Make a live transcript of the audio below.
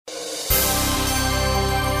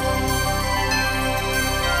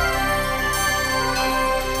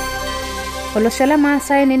olosho le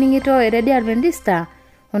Maasai nening'ito eredi Adventista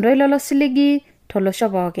Olndoilo losiligi tolosho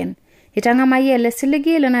pookin. Itang'amayie ele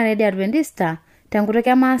siligi lena redi Adventista tenkutuk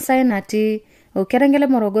e Maasai natii orkerenket le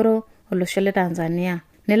Morogoro olosho le Tanzania.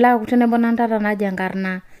 Nila kutenebo nantata naji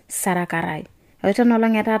enkarna Sarakarai.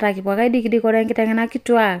 Oitonolong etata kipuo kaidikidikore enkiteng'ena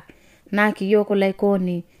kituak naa kiyiok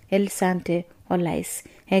olaikoni Elisante Olais.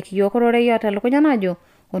 Kiyiok ororei otelukunya najo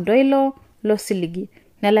Olndoilo losiligi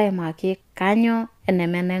nelaimaki kanyo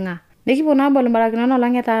enemeneng'a. Nikipuo nabol mbarakinot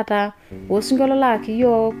olong etata osinkolio laa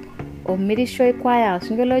kiyiok omirishoi kwaya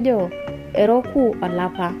osinkolio jo eroku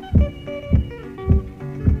olapa.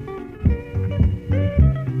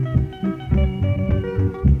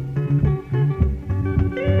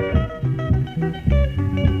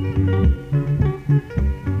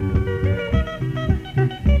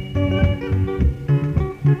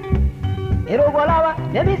 Erogolaba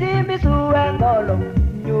nemizimisu engolo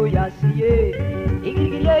nyuyasiye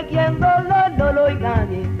igirigiye kiengolo dolo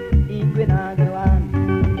ikange ingwenagewan.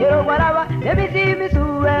 Erogolaba nemizimisu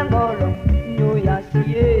engolo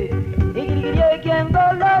nyuyasiye igirigiye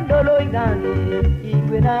kiengolo dolo ikange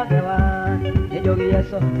ingwenagewan. Ejogi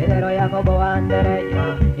yeso edero yakobo wandereya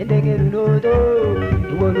endengerunodo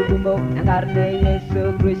iwonu kumbo enkarne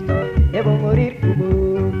Yesu Kristo ebongorir kubo.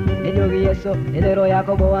 Ejogi yeso edero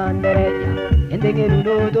yakobo wandereya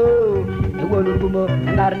endengerunodo iwonu kumbo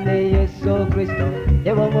enkarne Yesu Kristo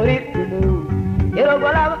ebongorir kubo.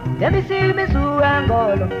 Erogolaba nemizimisu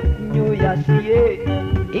engolo nyuyasiye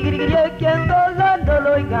igirigiye kiengolo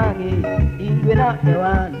dolo ikange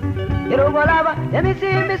ingwenagewan. Erogolaba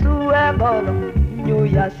nemizimisu engolo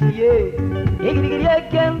nyuyasiye igirigiye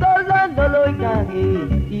kiengolo dolo ikange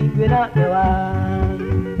ingwenagewan.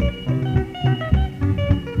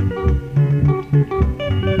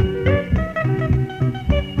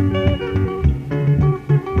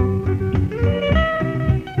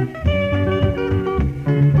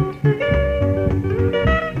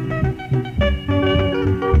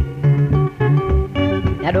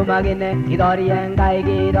 Edumagine idorienga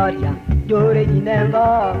igidoria jore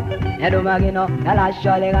jinengo edumagino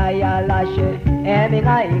alashole gaya lashe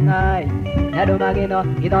eminga ingai. Edumagino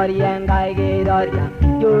idorienga igidoria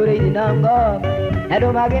jore jinengo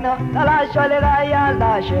edumagino alashole gaya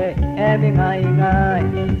lashe eminga ingai.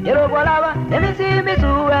 Erogolaba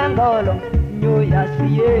nemizimisu engolo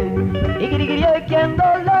nyuyasiye igirigiye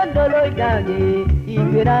kiengolo dolo ikange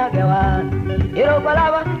ingwenagewan.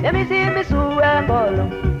 Erogolaba nemizimisu engolo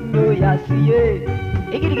nyuyasiye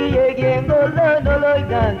igirigiye kiengolo dolo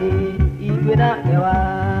ikange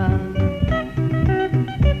ingwenagewan.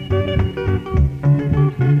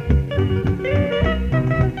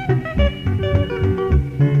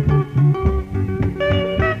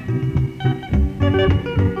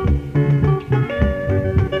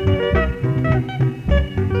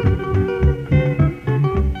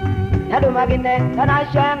 Edumagine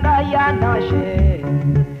tanashenga ya nashe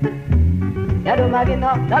edumagino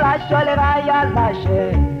talashole gaya lashe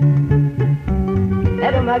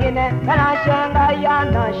edumagine tanashenga ya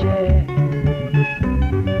nashe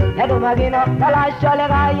edumagino talashole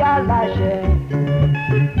gaya lashe.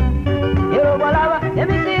 Erogolaba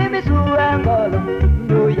nemizimisu engolo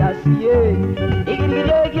nyuyasiye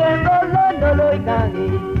igirigiye kiengolo dolo ikange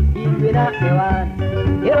ingwenagewan.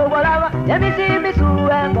 Erogolaba nemizimisu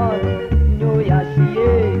engolo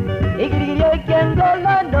nyuyasiye igirigiye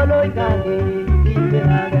kiengolo dolo ikange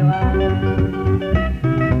ingwenagewan.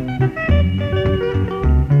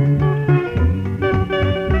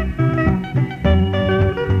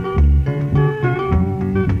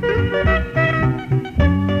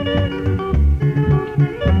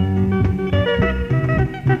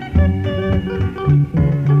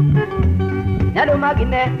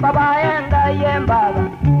 Edumagine baba enga yembaga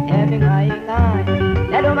eminga ingai.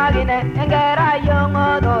 Edumagine engera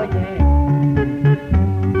yongodonye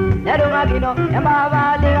edumagino embaba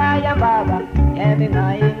liga yembaga eminga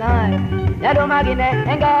ingai. Edumagine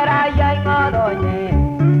engera yongodonye.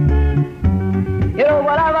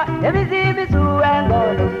 Erogolaba nemizimisu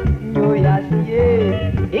engolo nyuyasiye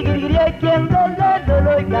igirigiye kiengolo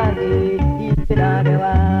dolo ikange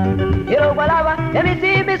ingwenagewan. Erogolaba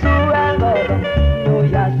nemizimisu engolo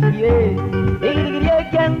nyuyasiye igirigiye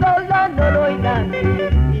kiengolo dolo ikange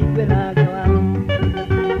ingwenagewan.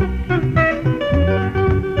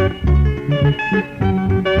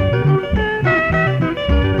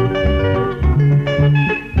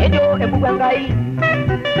 Ejo ebugangai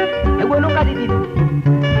egwelunga dididi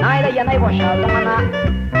naila yana ibosha lomana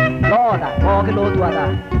loda boki lotuada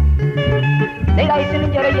neila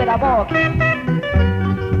isininjere yeda boki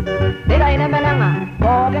neila inemenanga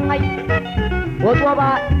boki ngai otuaba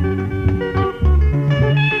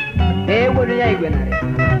ewe ya igwenare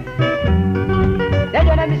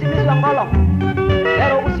dejo na misimisu angolo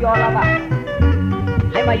pero usiola ba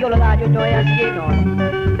hai mayolo la jojo ya siye no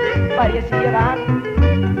pari siye kan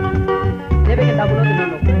debe que tabulo de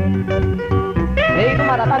no ei tu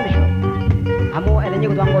mara tamisho amo ele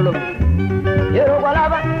nyigo angolo yero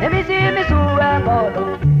walaba emisisu angolo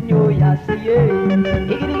nyo ya siye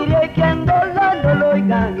igirigiri kendo lolo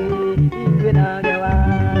igange igwenare wa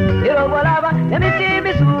yero walaba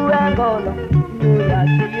emisisu angolo nyo ya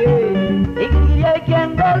siye igirigiri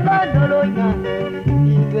kendo lolo igange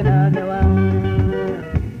igwenare wa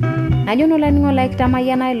anyono laningo like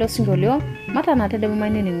tamayana ilo singolio mata na tede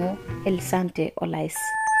mamaningo elisante olais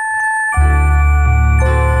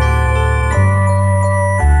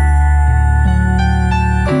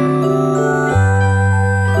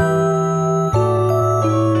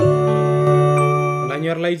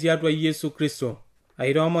lanyor laiti atwa Yesu Kristo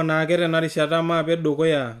airoma na kere narishata ma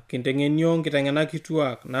pedukuya kintengenio nkitengena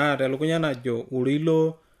kituak na telukunya najo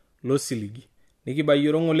Olndoilo losiligi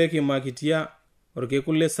nikibayiro ngole kimakitia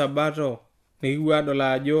orkekule sabato nikiwa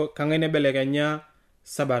dola ajo kangaine belekenya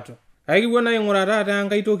sabato aikiwa na ingurata ta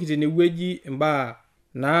ngai toki tenewueji mbaa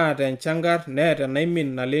na tenchangar neeta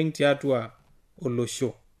naimin naleng tiatua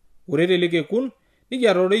olosho ureteleke kun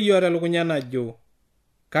nikiarore yore lukunya najo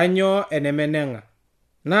kanyo enemenenga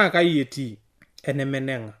na kayeti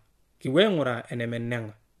enemenenga kiwengura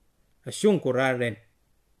enemenenga ashunkuraren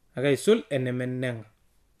akaisul enemenenga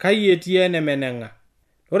kayeti enemenenga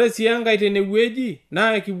ore sianga tenewueji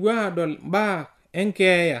na kiwa adol mbaa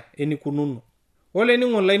enkeya enikununu ole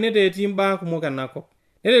ningo lainete eti mbaa kumok enakop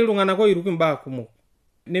nele iltung'anak oiruki mbaa kumok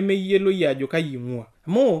nemeyiolo ajo kayingua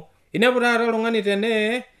amu ineputata iltung'ani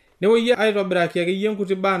tene newoyie aitobiraki akeyie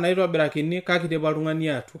nkuti baa naitobirakini kakitepa iltung'ani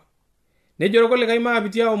atua nejo irkulikae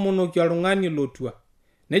maapitia omonoki oltung'ani lotua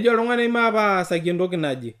nejo oltung'ani maapaasaki entoki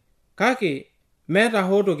naje kake meeta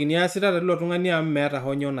hoo toki niasita tilo tung'ani amu meeta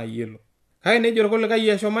honyo nayiolo kake nejo irkulikae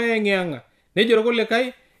eshomo eng'eng'a nejo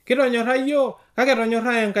irkulikae kitonyorayio kake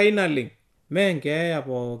tonyorra Enkai naleng menkeeya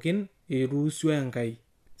pookin iruhusu Enkai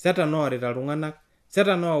setan oorita iltung'anak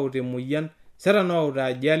setan outa emoyian setan outa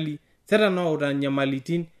ajali setan outa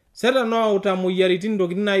nyamalitin setan outa moyiaritin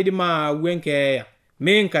ntokitin naidim aau enkeeya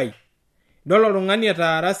menkai dolo oltung'ani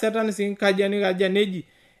etaara setan sinkaja neji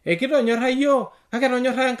ekitonyorayio kake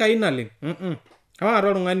tonyorra Enkai naleng kama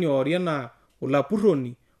oltung'ani oori na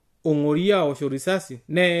ulapurroni ong'oria aosho risasi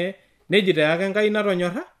nejito ake Enkai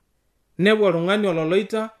natonyorra nepuo oltung'ani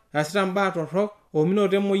ololoita asita mbaa torrok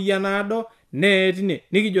ominote emoyian naado neetine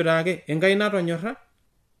nikijo taake Enkai natonyorra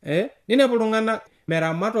ninepu iltung'anak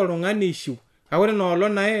meramat oltung'ani ishiu kake ore noolo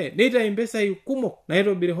nae neitayu mpesai kumok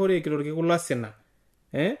naitobirishoreki torkekun sina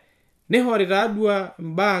nihori taadua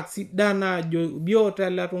mbaa sidan ajo biota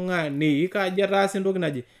ele tung'ani ikaja taas entoki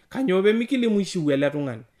naje kanyo pemikilimu ishiu ele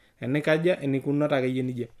tung'ani enikaja enikunot akeyie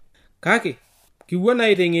nija kake kiwuo na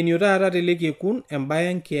aiteng'enio taata telekekun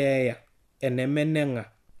embaye enkeeya enemenenga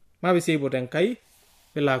mapesi aipot Enkai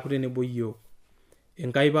pilaaku tenebo yiok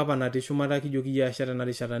Enkai papa natii shumata kijoki yie asha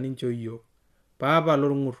tenarishata nincho yiok papa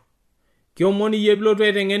lorng'ur kiomon iyie pilotu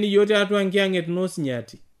aiteng'en yiok tiatua nkiyang'et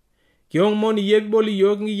nosinyati kiomon iyie pibol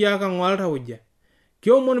yiok nkiyiak ang'wal tauja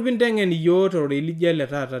kiomon pinteng'en yiok toreligi ele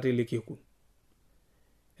taata telekekun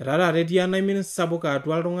etata etii enaimin sapuk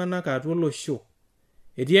atua iltung'anak atua olosho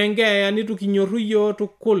etii enkeeya nitu kinyorru yiok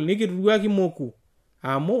tukul nikituruaki moku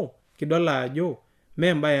amu kidol ajo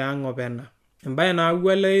membaye ang' opena embaye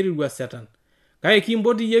naawua leirua setan kake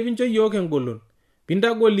kimpoti iyie pincho yiok engolon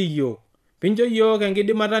pintagol yiok pincho yiok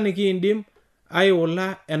enkidimata nikiindim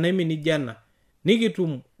aiula enaimin ijana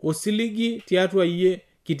nikitum osiligi tiatua iyie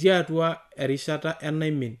kitii atua erishata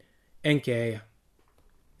enaimin enkeeya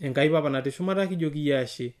Enkai papa natii shumata kijoki yie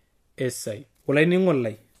ashe esai olainining'o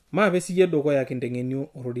lai maape siyie dukuya kinteng'enio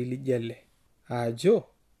ororeligi ele ajo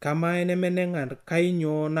kamaa enemenenga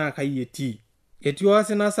kainyoo naa kai etii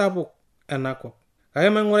osina sapuk enakop kake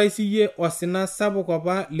maing'urai siyie osina sapuk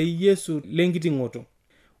apa le Yesu lenkiting'oto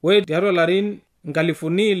ore tiatua larin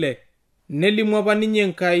 6,000 nelimu apa ninye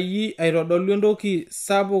Enkai aitodolu entoki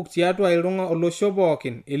sapuk tiatua olosho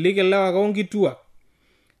pookin ilikilewak onkituak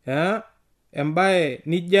embaye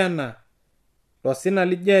nijana tosina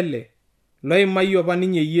lijele loimayio apa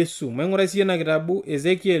ninye Yesu maing'urai siyie na kitabu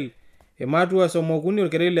Ezekiel ematua 13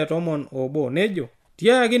 orkereri le 11 nejo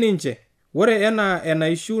tiaki ninche ore enaa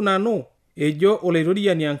enaishu nanu ejo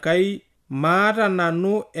olaitoriani Enkai maata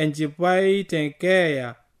nanu enchipai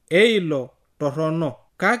tenkeeya eilo torrono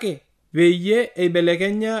kake peyie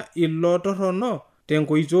eibelekenya ilo torrono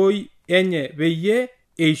tenkoitoi enye peyie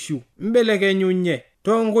eishu mbelekenyunye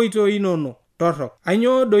tonkoitoi inono torrok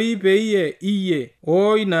anyoo doi peyie iyie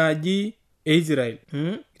oi naaji Israel.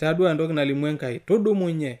 Itadua entoki nalimu Enkai,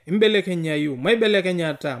 tudumunye imbelekenyayu,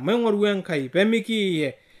 maibelekenyata, maing'oru Enkai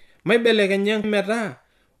pemikiye, maibelekenya metaa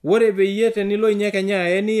ore peyie tenilo inye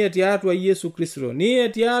Kenya niye tiatua Yesu Kristo, niye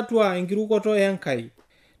tiatua enkirukoto Enkai.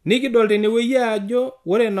 Nikidol tenewueji ajo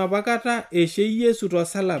ore enapakata eshe Yesu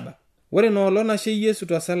tosalaba, ore noolong nashe Yesu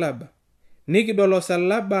tosalaba, nikidol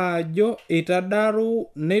osalaba ajo eitadaru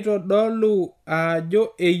neitodolu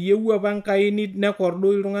ajo eyieu apa Enkai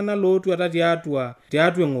nekordu iltung'anak lootuata tiatua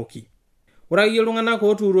eng'oki. Ore akeyie iltung'anak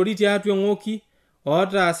ootuurori tiatua eng'oki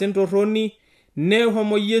ootaasa entorroni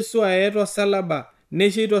nehomo Yesu aye tosalaba,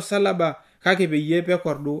 neshei tosalaba kake peyie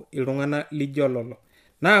pekordu iltung'anak lijo lolo.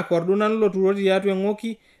 Naa kordu nanu lotuurori tiatua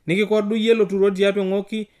eng'oki, nikikordu yie lotuurori tiatua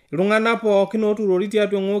eng'oki, iltung'anak pookin ootuurori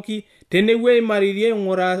tiatua eng'oki, tenewuei maririe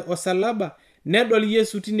ing'ura osalaba, nedol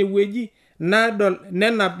Yesu tinewueji,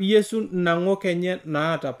 nenap Yesu nang'ok enye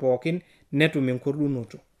naata pookin, netum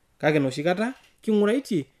enkordunoto. Kake noshi kata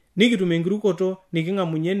king'uraitie nikitum enkirukoto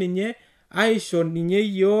niking'amunye ninye aisho ninye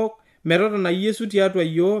yiok metotona Yesu tiatua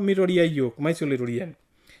yiok mitoria yiok maisoloitoriani.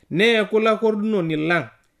 Neeku lakordunoni lang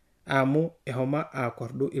amu ehomo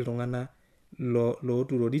akordu iltung'anak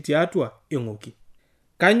looturori tiatua eng'oki.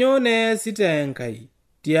 Kanyoo neesita Enkai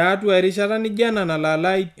tiatua erishata nijo ena nalo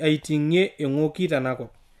aiting'ie eng'oki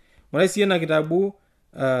tenakop? Ore sii ena kitabu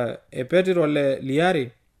Petero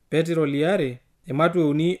liare ematua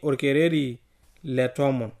 3 orkereri le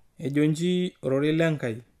 10 ejo nji orore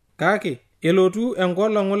l'Enkai. Kake elotu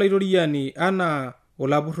enkolong olaitoriani anaa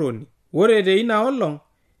olapurroni. Ore teina olong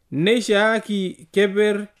neishaaki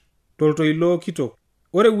keper toltoilo kitok.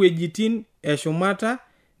 Ore wuejitin eshumata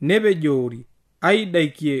nepejoori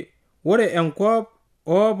aidaikie, ore enkop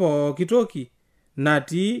pooki toki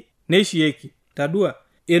natii neishieki. Tadua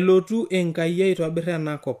elotu Enkai aitobir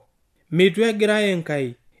enakop. Mitu egira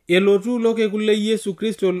Enkai, elotu lokekun le Yesu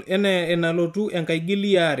Kristo enaa enalotu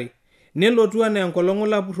enkaigili are, nelotu enaa enkolong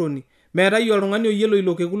olapurroni. Meetai oltung'ani oyiolo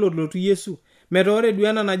ilo kekun lotu Yesu. Metaa ore duo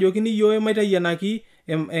ena najokini yiok maitayyianaki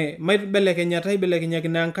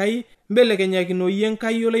maibelekenyakina Enkai, mbelekenyakino yie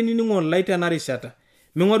Enkai olainining'oni lai tena rishata.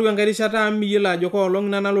 Ming'oru enkai rishata amu miyiolo ajo koolong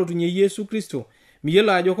ina nalotunye Yesu Kristo,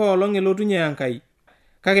 miyiolo ajo koolong elotunye Enkai.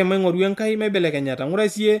 Kake maing'oru Enkai maibelekenyata. Ng'urai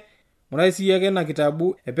siye ake ena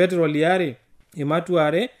kitabu Petero liare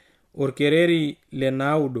ematua 2 orkereri le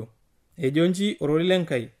 9 ejo nji orore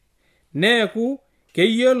l'Enkai. Neeku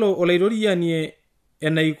keyiolo olaitoriani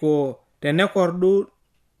enaiko tenekordu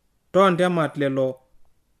toontemat lelo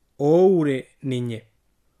oure ninye,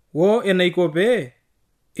 wo enaiko pee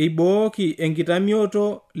eibooki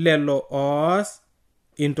enkitamioto lelo oas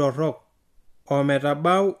intorrok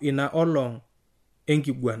ometabau ina olong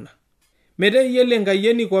enkiguana. Meteyiolo Enkai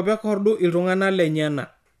eniko pekordu iltung'anak lenyena,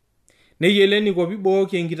 neyiolo eniko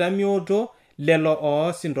peibooki enkitamioto lelo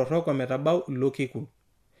oas intorrok ometabau ilo kekun.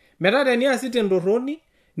 Metaa teniasita entorroni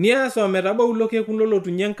nias ometabau ilo kekun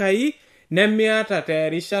lolotunye Enkai, nemiata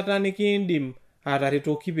terishata nikiindim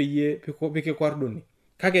ataretoki peyie pikikorduni.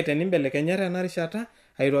 Kake tenimbelekenyata ena rishata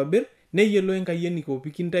aitobir, neyiolo Enkai eniko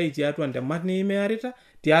pikintai tiatua ntemat niimiarita,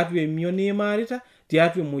 tiatua emion niimarita,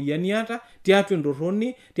 tiatua emoyian niata, tiatua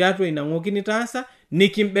entorroni, tiatua ina ng'oki nitaasa,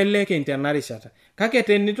 nikimbelekeny tena rishata. Kake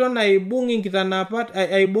teniton aibung inkitanapat,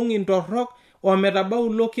 aibung intorrok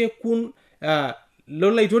ometabau ilo kekun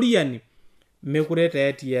lolaitoriani, mekure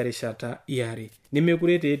teetii erishata iare,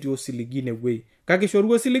 nemekure teetii osiligi inewuei. Kake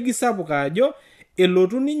shoru osiligi sapuk ajo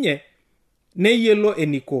elotu ninye neyiolo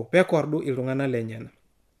eniko pekordu iltung'anak lenyena.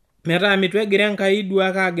 Metaa mitu egira Enkai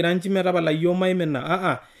duake agira nchi metapala yiok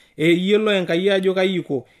maimina. Eyiolo Enkai ajo kai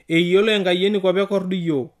iko, eyiolo Enkai eniko pekordu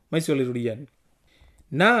yiok maisoloitoriani.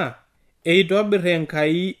 Naa eitobir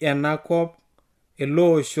Enkai enakop ele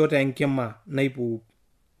osho tenkima naipuup,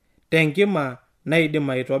 tenkima naidim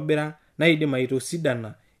aitobira, naidim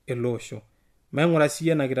aitosidana ele osho. Maing'ura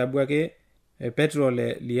siye ena kitabu ake Petro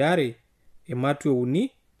liare ematua 3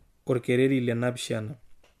 orkereri le 7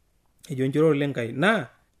 ejo njoro l'Enkai.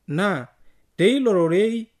 Na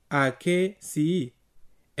teilororei ake sii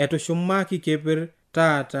etushumaki keper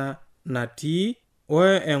taata natii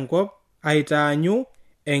enkop aitaanyu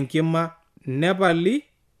enkima nepali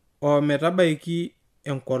ometabaiki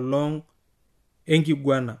enkolong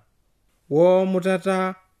enkiguana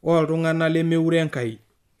womutata oltung'anak lemeure Enkai.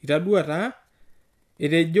 Itadua taa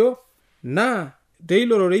etejo na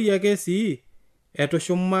teilororei ake sii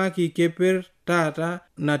etushumaki keper taata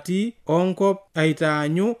natii onkop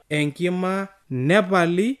aitaanyu enkima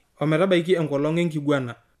nepali ometabaiki enkolong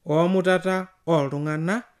enkiguana omutata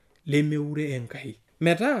oltung'anak lemeure Enkai.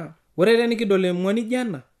 Metaa ore tenikidol emua nijo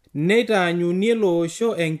ena, neitaanyuni ele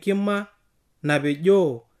osho enkima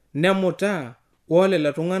napejoo nemutaa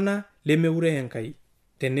olelo tung'anak lemeure Enkai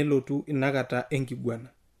tenelotu inakata enkiguana.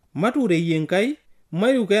 Matureyie Enkai,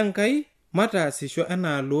 mairuko Enkai, mataasisho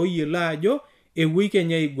enaa looyiolo ajo ewuei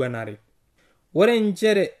Kenya iguanare. Ore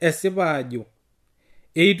nchere esipa ajo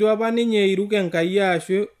eitu apa ninye iruko Enkai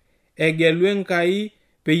ashu egelu Enkai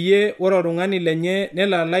peyie ore oltung'ani lenye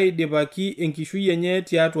nelo aidipaki enkishui enye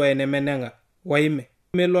tiatua enemeneng'a. Waime.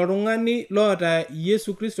 Melo oltung'ani loota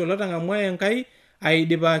Yesu Kristo lotang'amua Enkai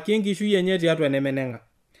aidipaki enkishui enye tiatua enemeneng'a.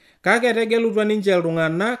 Kake etegelutua ninche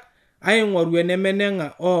iltung'anak aing'oru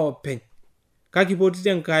enemeneng'a oopeny. Kake ipotito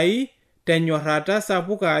Enkai tenyorrata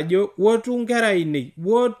sapuk ajo wotu nkera ainei,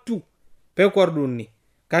 wotu pekorduni.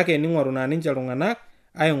 Kake ning'oru naa ninche iltung'anak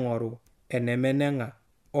aing'oru enemeneng'a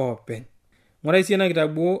oopeny. Ng'urai sii ena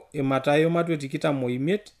kitabu Mathayo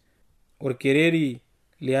 25 orkereri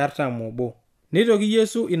le41. Neitoki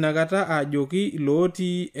Yesu inakata ajoki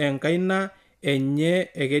ilootii enkaina enye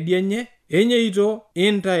ekedienye, enyeito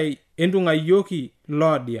intai entung'ayioki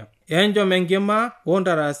loodia, enchom enkima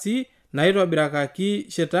ontarasi naitobirakaki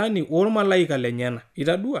shetani ormalaika lenyena.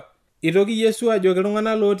 Itadua? Itoki Yesu ajoki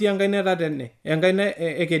iltung'anak lootii enkaina etatene, enkaina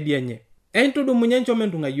ekedienye, entudumunye enchom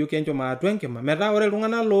entung'ayioki, enchom atua enkima, metaa ore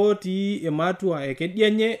iltung'anak lootii ematua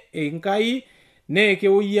ekedienye Enkai nee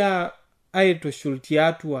kepuoi aitushul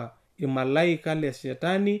tiatua irmalaika le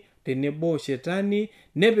shetani tenebo shetani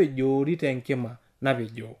nepejoori tenkima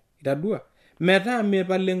napejoo. Itadua? Metaa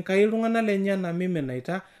mepal Enkai iltung'anak lenyena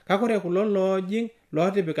miminaita, kake ore kulo loojing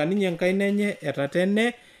lootipika ninye enkaina enye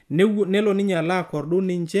etatene nelo ninye alo akordu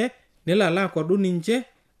ninche,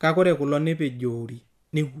 kake ore kulo nepejoori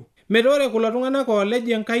nepuo. Metaa ore kulo tung'anak olej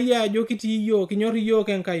Enkai ajo kitii iyiok, kinyor iyiok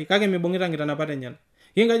Enkai, kake mibung'ita nkitanapat enyenak.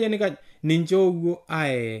 Kinkaja ninche opuo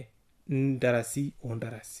ae ntarasi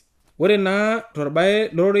ontarasi. Ore naa torbae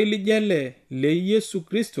lororei lijo ele le Yesu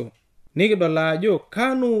Kristo nikidol ajo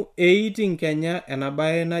kanu eiting Kenya ena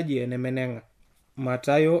bae naji enemeneng'a.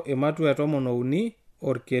 Mathayo 13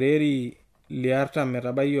 orkereri le40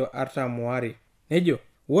 metabaiki 42. Nejo,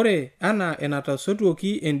 ore anaa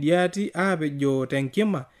enatasotuoki endiati aapejoo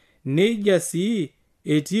tenkima, neija sii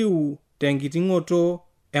etiu tenkiting'oto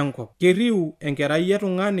enkop. Keriu enkerai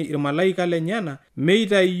etung'ani irmalaika lenyana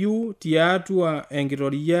meitayu tiatua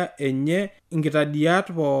enkitoria enye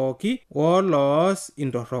inkitadiat pooki oloos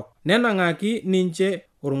intorrok. Nenang'aki ninche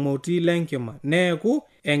ormoti lenkima, neeku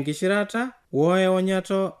enkishirata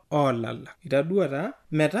woeonyato oolala. Itadua taa?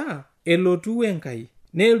 Metaa elotu Enkai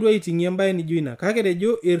neeltu aiting'ie embaye nijo ina, kake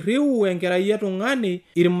tejo eriu enkerai etung'ani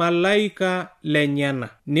irmalaika lenyana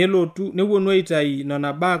nelotu neponu aitai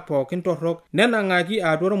nena baa pookin torrok, nenang'aki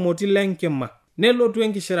atua ormoti lenkima, nelotu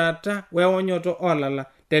enkishirata weonyoto oolala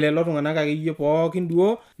telelo tung'anak akeyie pookin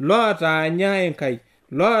duo lootaanya Enkai,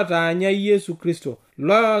 lootaanya Yesu Kristo,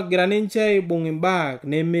 loogira ninche aibung' imbaa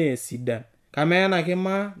nemee sidan. Kamaa ena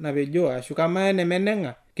kima napejoo ashu kamaa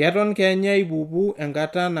enemeneng'a, keton Kenya ipupu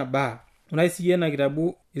enkata nabaa. Ore sii ena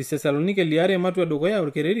kitabu Irtesalonike 2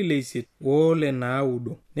 orkereri le5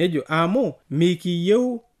 ole9. Nejo amu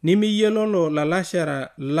mikiyieu nimiyiololo lalashera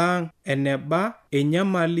lang eneba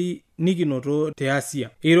enyamali nikinoto te Asia.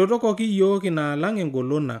 Eirotokoki iyiok inaalang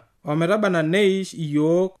engolon ometabana neish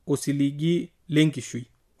iyiok osiligi lenkishui.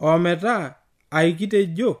 Ometaa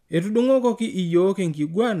aikitejo etudung'okoki iyiok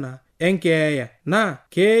enkiguana enkeeya na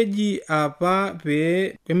keji apa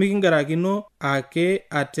pee mikingarakino ake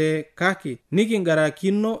ate kake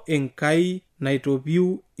nikingarakino Enkai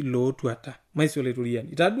naitopiu ilootuata. Maisoleturian.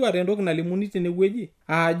 Itadua entoki nalimuni tenewueji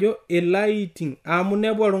ajo elaiting amu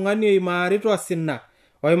nebo oltung'ani oimaarita osina,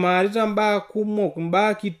 oimaarita mbaa kumok,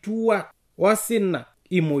 mbaa kituak osina,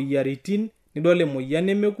 imoyiaritin, nidol emoyian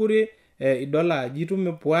nemekure idol aji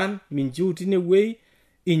tumepuan minchiu tinewuei,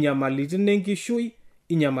 inyamalitin enkishui,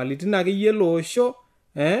 inyamalitin akeyie loosho,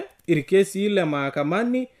 irkesii le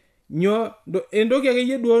mahakamani, entoki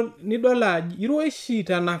akeyie duo nidol aji iroshi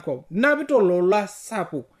tenakop, napita olola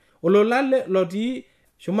sapuk, olola lotii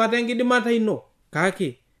shumata enkidimata ino,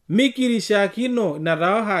 kake mikirishakino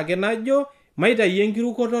nataoha ake najo maitayi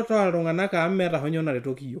enkirukoto tooltung'anak amu meeta honyo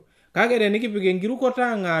naretoki iyiok. Kake tenikipik enkirukoto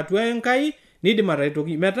ang' atua Enkai nidim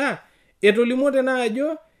ataretoki. Metaa etolimuo tena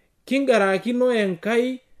ajo kingarakino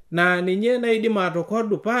Enkai naa ninye naidim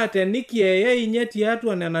atokordu paa tenikieye inye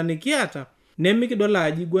tiatua nena nikiata nemikidol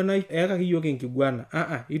aji iguana eekaki iyiok enkiguana.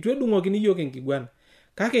 Itu edung'okini iyiok enkiguana.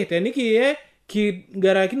 Kake tenikiye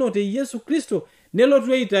kingarakino te Yesu Kristo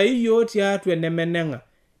nelotu aitai iyiok tiatua enemeneng'a.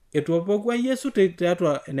 Etuopokua Yesu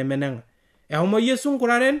tiatua enemeneng'a. Ehomo Yesu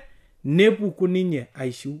nkuraren nepuku ninye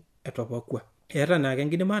aishiu etopokua. Eeta naake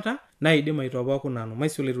enkidimata naidim aitopoku nanu.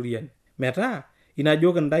 Maisoleturian. Metaa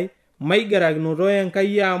inajoki ntai maigarakinoto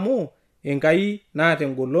Enkai amu Enkai naata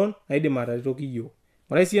engolon naidim ataretoki iyiok.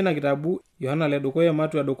 Ore sii ena kitabu Yohana le dukuya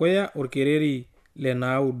matua dukuya orkereri le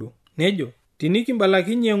 9 nejo,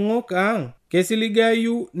 tinikibalakinye ng'ok ang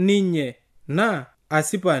kesiligayu ninye na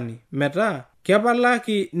asipani metaa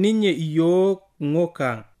kepalaki ninye iyiok ng'ok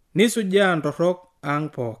ang nisujaa ntorrok ang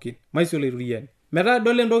pookin. Maisoloiturian metaa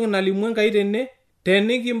dol entoki nalimu Enkai tene,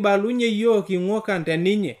 tenikimbalunye iyiok ing'ok ang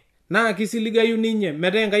teninye naa kisiligayu ninye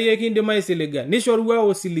metaa Enkai ekindim aisiliga, nishorua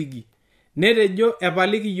osiligi netejo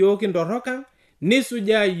epaliki iyiok intorrok ang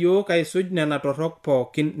nisujaa iyiok aisuj nena torrok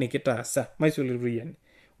pookin nikitaasa. Maisoloiturian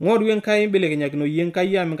ng'oru Enkai imbelekenyakinoyie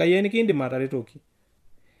Enkai amu Enkai nikindim ataretoki.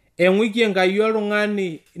 Eng'uikie Enkai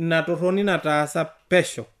oltung'ani ina torroni nataasa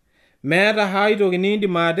pesho, meeta hai toki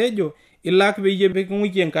niindim atejo ilak peyie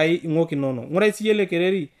king'uikie Enkai ing'ok inono. Ng'urai siyie ele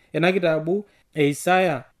kereri ena kitabu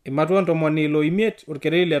Isaya matua 15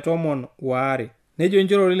 orkereri le 12 nejo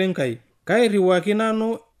enchorori l'Enkai, kairriwaki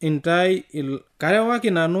nanu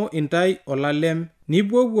intai olalem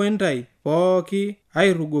nipuopuo intai pooki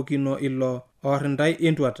airrugokino ilo orr intai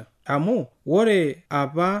entuata. Amu ore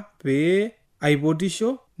apa pee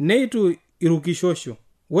aipotisho neitu irukishosho,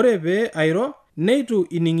 ore pee airo neitu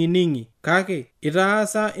ining'ining'i, kake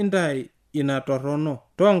itaasa intai ina torrono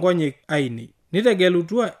toonkonyek ainei,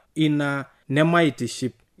 nitegelutua ina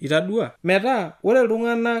nemaitiship. Itadua metaa ore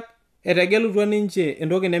iltung'anak etegelutua ninche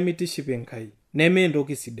entoki nemitiship Enkai neme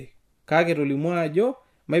entoki sidai, kake tolimu ajo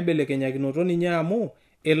maibelekenyakinoto ninye amu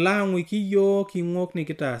ilaang'uiki iyiok ing'ok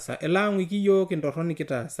nikitaasa, ilaang'uiki iyiok intorrok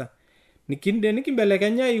nikitaasa.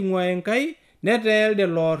 Nikimbelekenya ing'ua Enkai netaa elde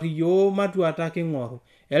loorr iyiok matuata king'oru,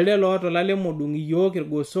 elde loota olalem odung' iyiok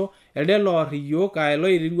irgoso, elde loorr iyiok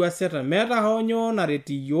loiterua Satan, meeta hoo nyoo naret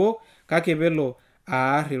iyiok kake pelo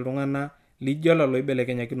aarr iltung'anak lijo lelo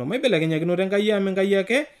oibelekenyakino. Maibelekenyakinoto Enkai amu Enkai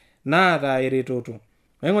ake naata eretoto.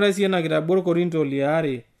 Maing'ura sii ena kitabu orkorinto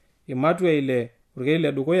liare matua 6 orkereri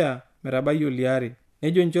le dukuya metabai 2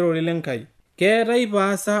 nejo enchorori l'Enkai, keetai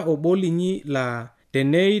paasa obo linyi laa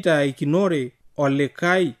teneitaikinore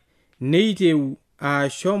olikai neiteu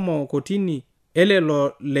ashomo kotini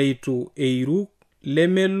elelo leitu eiruk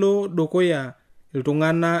lemelo dukuya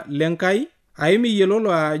iltung'ana l'Enkai,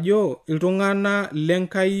 aimiyiololo ajo iltung'ana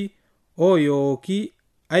l'Enkai oyooki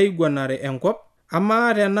aiguanare enkop.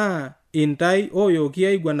 Amaa tenaa intai oyooki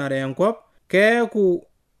aiguanare enkop, keeku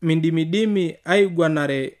mindimidimi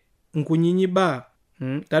aiguanare nkunyinyi baa.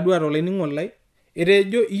 Tadua tolainining'oni lai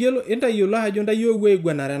etejo intayiolo ajo ntayiewuo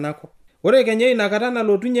aiguanare enakop. Ore kenya inakata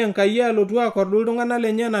nalotunye Enkai alotu akordu iltung'anak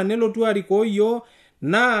lenyena nelotu arikoo iyiok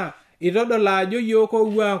naa itodol ajo iyiok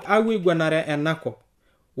ouo aiguanare enakop.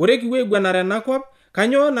 Ore kipuo aiguanare enakop,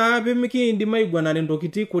 kanyoo naa pemikiindim aiguanare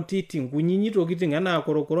ntokitin kutiti nkunyinyi tokitin enaa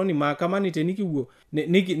korokoroni maakamani tenikiwuo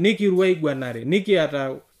nikiru aiguanare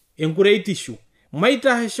nikiata enkureitishu.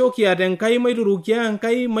 Maitasho kiata Enkai, maiturukia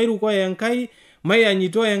Enkai, mairukoo Enkai,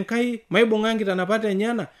 maiyanyitoo Enkai, maibung'a nkitanapat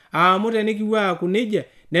enyana amu tenikiwuo aaku nejia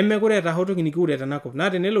nemekure etaa toki nikiure tenakop. Naa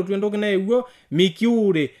tenelotu entoki naewuo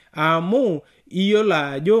mikiure amu iyiolo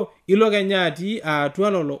ajo ilo kenya atii atua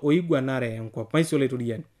lolo oiguanare enkop.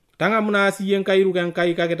 Maisoloiturian tang'amu naa siyie Enkai, iruko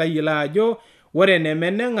Enkai, kake tayiolo ajo ore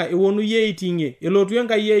nemeneng'a ewuonu yie aiting'ie, elotu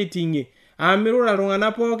Enkai aiting'ie amu irura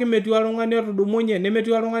iltung'anak pooki, metii oltung'ani otudumunye,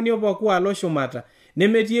 nemetii oltung'ani opoku alo shumata,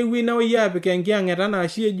 nemetii ewueji naoyie apik enkiang'et anaa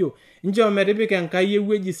oshi ejo nchoo metipika Enkai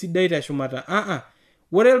ewueji sidai teshumata.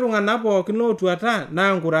 Ore iltung'anak pookin ootuata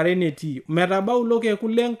naa nkuraren etii, metabau lokeku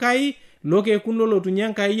l'Enkai, lokeku nolotunye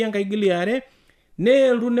Enkai enkaigiliare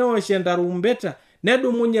neeltu newosh entarumbeta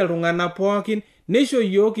nedumunye iltung'anak pookin neisho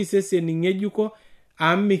iyiok iseseni ng'ejuko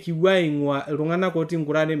amu mikiwuo aing'ua iltung'anak otii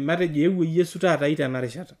nkuraren matejo eewuo Yesu taata tena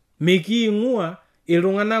rishata. Mikiing'ua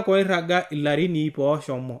iltung'anak oirraga ilarin 100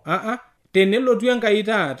 ooshomo. Tenelotu Enkai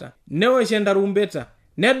taata newosh entarumbeta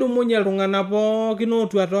nedumunye iltung'anak pookin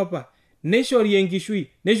ootuata apa neishori enkishui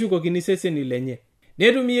neshukokini seseni lenye,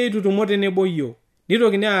 netumi aitutumo tenebo iyiok,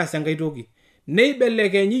 nitokini aas enkai toki,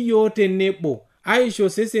 neibelekenyi iyiok tenebo aisho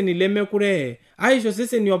seseni lemekure aisho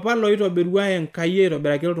seseni apa loitobirua Enkai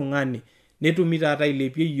aitobiraki oltung'ani, netumi taata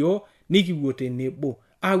ailepie iyiok nikiwuo tenebo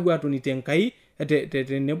aapuo atoni Enkai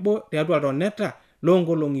tenebo tiatua iltoneta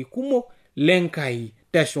loonkolong'i kumok l'Enkai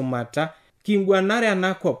teshumata kiguanare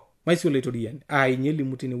enakop. Maisoloitorian inye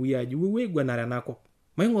elimu tinewueji ajo iwuo aiguanare enakop.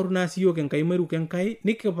 Maing'oru naa siyiok Enkai, mairuko Enkai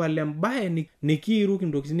nikipal embaye nikiiruk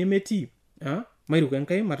intokitin nemetii. Mairuko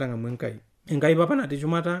Enkai, matang'amu Enkai. Enkai papa natii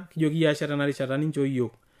shumata kijoki iyie ashe tena rishata ninchoo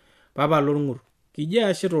iyiok. Papa lorng'ur kijo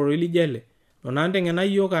ashe tororei lijo ele, nona nteng'ena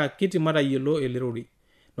iyiok akiti matayiolo ele rorei,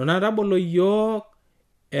 nona tabolo iyiok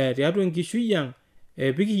tiatua enkishui ang'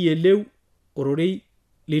 pikiyiolou ororei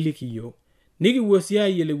liliki iyiok, nikiwuo sii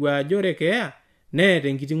ayiolou ajo ore keeya neeta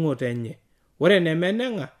enkiting'oto enye, ore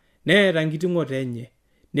nemeneng'a neeta enkiting'oto enye.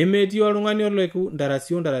 nemetii oltung'ani oloiku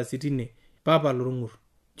ndarasitine papa lorng'ur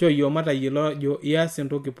cho yo matayiolo jo ias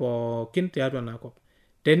entoki pookin tiatua enakop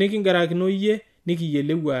tenikingarakino iyie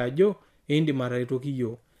nikiyiolou ajo indim ataitoki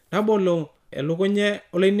yo nabolo elukunye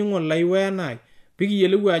olainingo lai wenai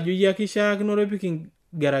pikiyiolou ajo iyie kishaakino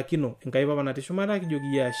pikingarakino enkai papa natii shumata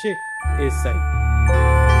kijoki yashe esai.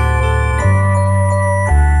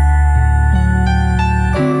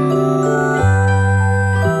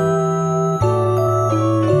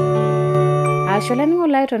 Ashola ningo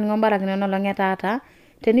laito ningo mbarakino nolonge taata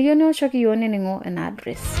teniyieu nioshoki yone ningo ena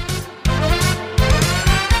address.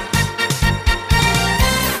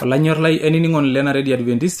 Olanyor lai eniningon lena Radio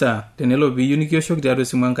Adventista tenelo piyieu nikioshoki tiatua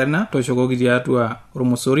esimu enkarna toshokoki tiatua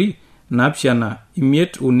ormosori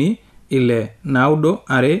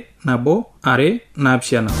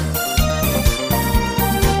 753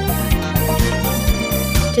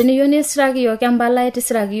 Teniyieu nisiraki yo kembalai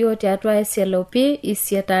tisiraki yo tiatua SLOP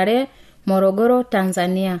isietare Morogoro,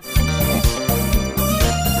 Tanzania.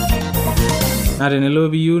 Na tenelo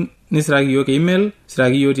piyieu nisiraki yo email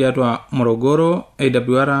siraki yo tiatua Morogoro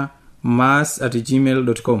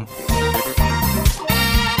awr@gmail.com.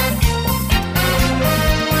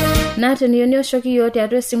 Na teniyieu nioshoki yo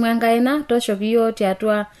tiatua esimu enkaina toshoki yo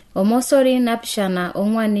tiatua omosori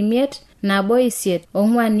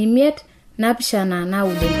 745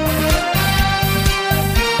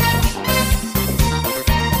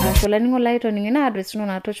 Ashola ningo laito ningina address no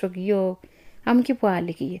na toshoki yo amkipo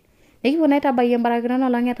aliki. Nikipo naitabaye mbarakino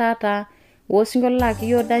nolonge taata wosingolo laki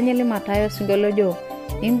yo Daniel Matayo singolo jo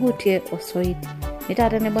ingutie osoit.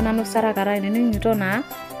 Nitata nebonano sarakara ninito na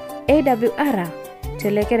AWR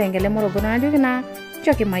telekerengele Morogoro na dikina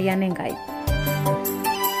choki mayane ngai.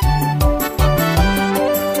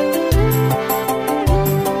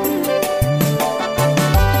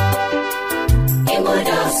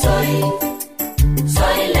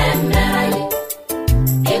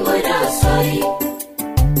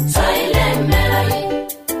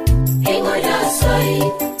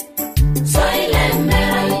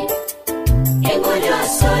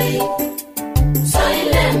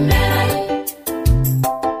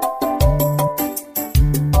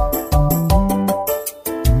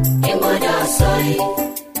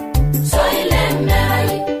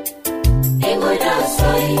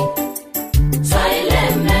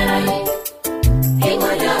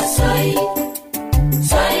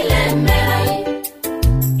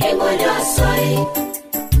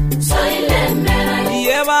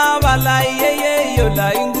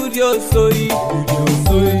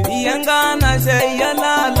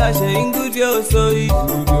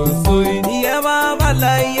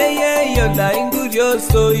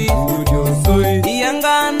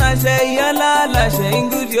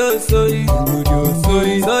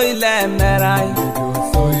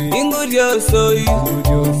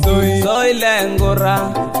 Soy lengora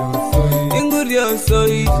ingurio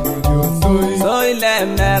soy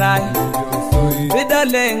lemerai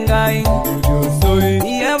vidalengai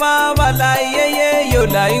ye baba la ye yo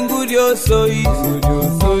la ingurio soy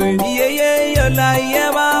ye yo la ye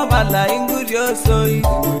baba la ingurio soy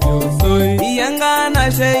yangana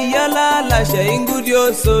she yala la she ingurio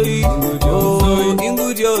soy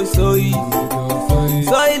ingurio soy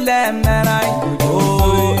lemerai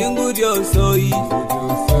ingurio soy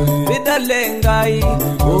vidalengai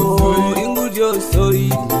ingurio soy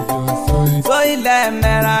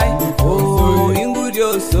lemerai ingurio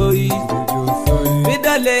soy